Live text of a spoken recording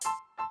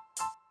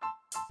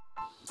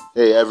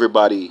Hey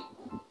everybody,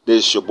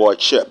 this is your boy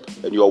Chip,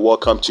 and you are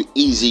welcome to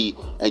Easy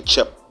and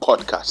Chip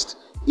Podcast.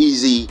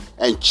 Easy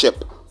and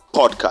Chip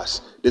Podcast.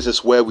 This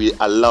is where we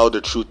allow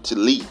the truth to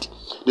lead.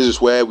 This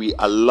is where we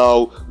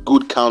allow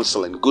good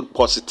counseling, good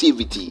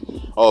positivity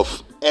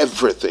of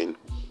everything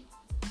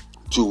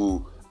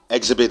to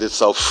exhibit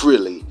itself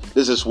freely.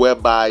 This is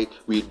whereby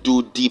we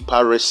do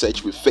deeper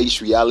research, we face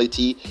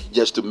reality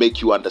just to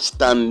make you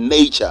understand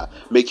nature,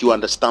 make you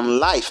understand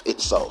life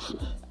itself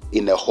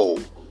in a whole.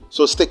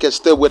 So stick and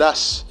stay with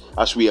us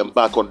as we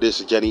embark on this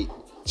journey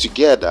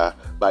together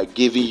by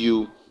giving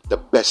you the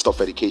best of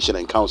education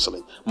and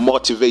counseling,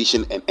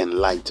 motivation and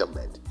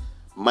enlightenment.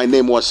 My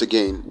name once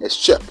again is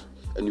Chip,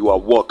 and you are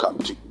welcome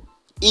to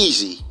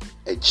Easy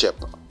and Chip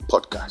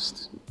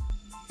Podcast.